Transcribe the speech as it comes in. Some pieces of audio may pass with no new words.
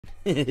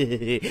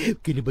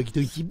Kena bagi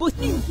tahu si bos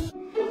ni.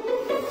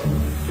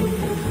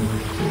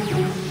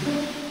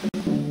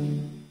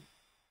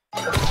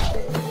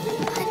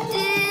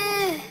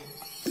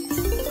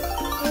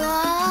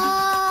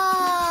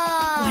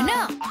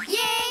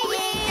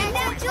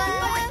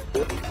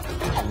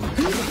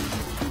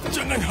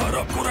 Jangan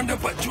harap korang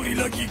dapat curi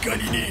lagi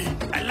kali ni.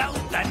 Kalau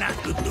tak nak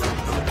tutup,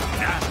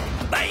 dah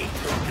baik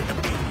ke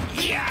tepi.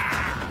 Ya!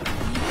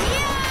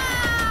 Ya!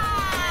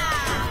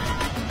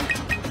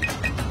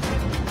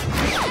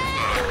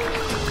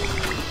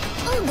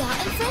 Olga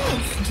and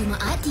Friends,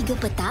 Jumaat 3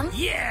 petang.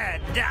 Ya,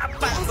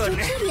 dapat Astro pun.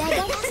 Ceria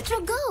dan Astro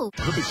Go.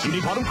 The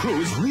Bikini Bottom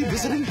crew is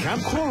revisiting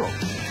Camp Coral.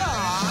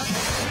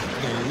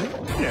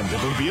 And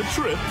it'll be a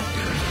trip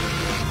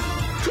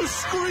to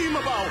scream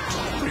about.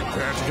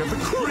 Prepare to get the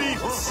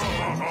creeps.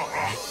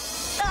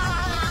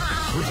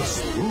 With the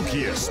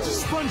spookiest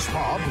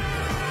SpongeBob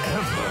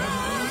ever.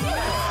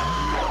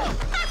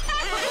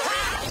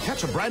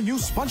 Catch a brand new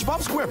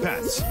SpongeBob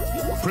SquarePants.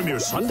 Premiere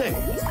Sunday,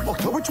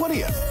 October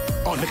 20th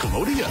on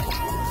Nickelodeon.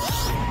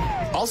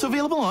 Also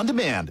available on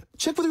demand.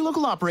 Check with your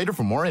local operator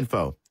for more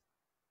info.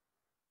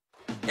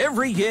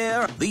 Every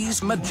year, these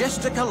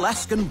majestic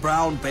Alaskan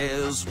brown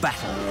bears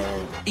battle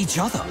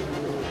each other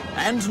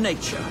and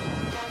nature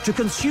to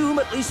consume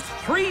at least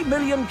 3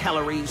 million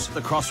calories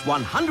across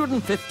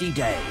 150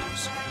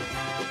 days.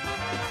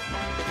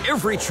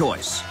 Every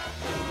choice,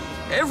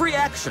 every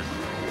action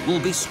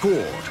will be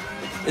scored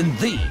in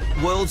the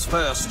world's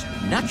first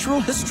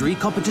natural history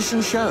competition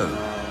show.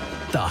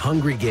 The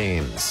Hungry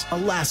Games,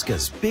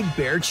 Alaska's Big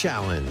Bear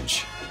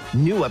Challenge.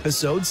 New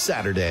episode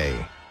Saturday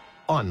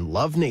on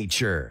Love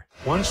Nature.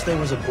 Once there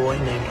was a boy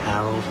named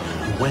Harold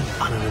who went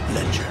on an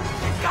adventure.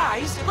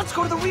 Guys, let's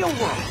go to the real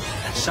world.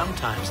 And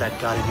sometimes that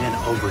got him in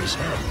over his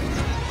head.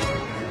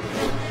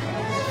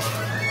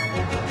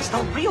 It's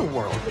not real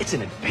world, it's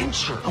an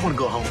adventure. I want to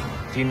go home.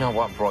 Do you know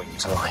what brought you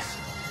to life?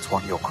 It's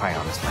what your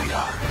crayon is made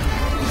of.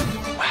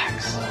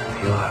 Wax,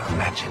 pure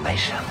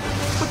imagination.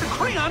 With the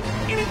crayon,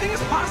 anything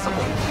is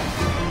possible.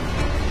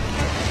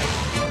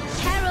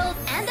 Harold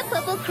and the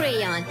Purple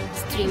Crayon.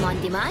 Stream on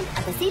demand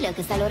atau sila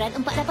ke saluran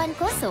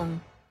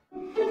 480.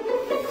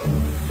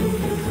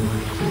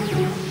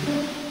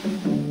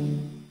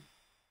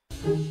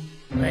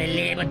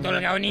 Boleh betul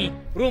kau ni.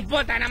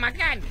 Rumput tak nak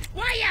makan.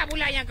 Buaya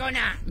pula yang kau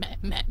nak.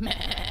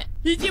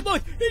 Hijau bos,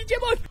 hijau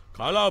bos.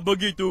 Kalau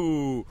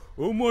begitu,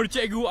 umur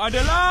cikgu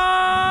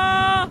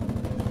adalah...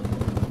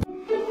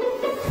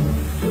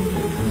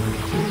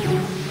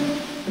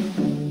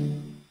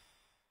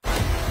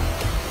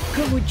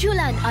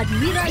 Kemunculan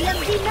Admiral yang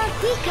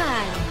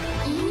dinantikan.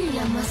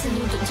 Inilah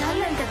masanya untuk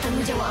jalankan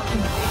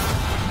tanggungjawabmu.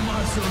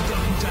 Masa untuk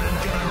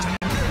menjalankan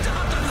rancangan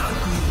kejahatan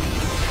aku.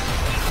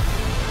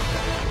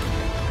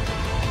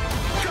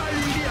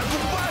 Kali ini aku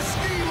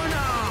pasti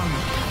menang.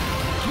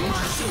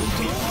 Masa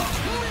untuk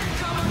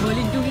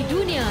Melindungi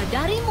dunia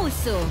dari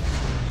musuh.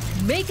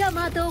 Mega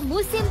Mato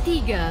Musim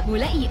 3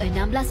 mulai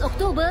 16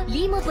 Oktober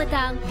 5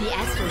 petang di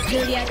Astro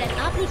Ceria dan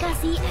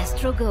aplikasi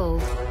Astro Go.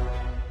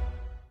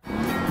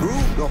 Crew,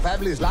 your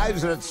family's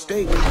lives are at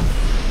stake.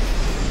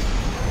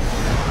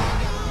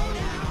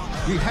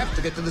 We have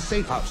to get to the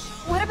safe house.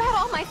 What about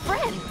all my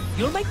friends?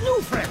 You'll make new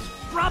friends,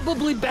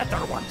 probably better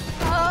ones.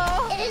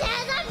 Oh, it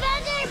has a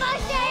vending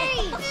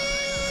machine!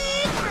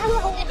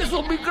 This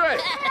will be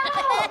great.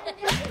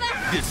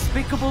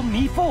 Despicable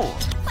Me 4.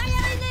 Fire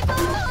in the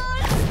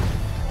neighborhood!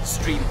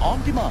 Stream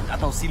on demand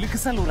atau sila ke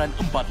saluran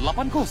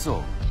 480.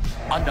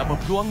 Anda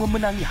berpeluang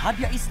memenangi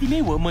hadiah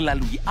istimewa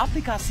melalui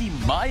aplikasi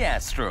My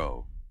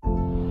Astro.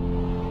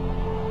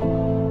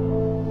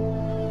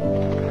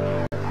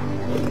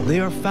 They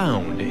are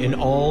found in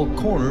all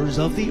corners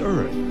of the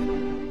earth.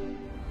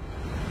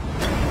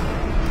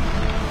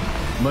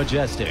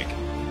 Majestic,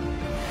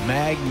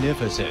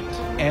 magnificent,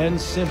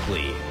 and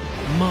simply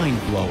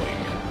mind-blowing.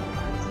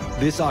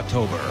 This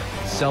October,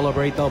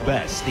 celebrate the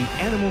best the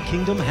animal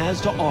kingdom has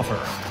to offer.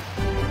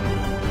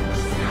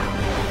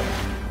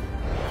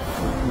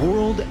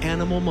 World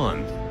Animal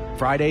Month,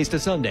 Fridays to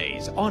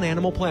Sundays on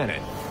Animal Planet.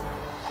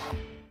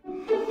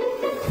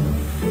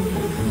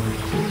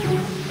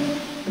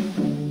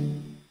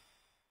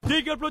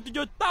 37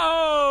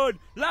 tahun,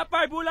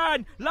 8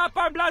 bulan,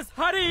 18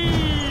 hari.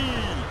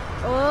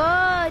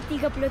 Oh,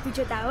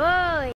 37 tahun.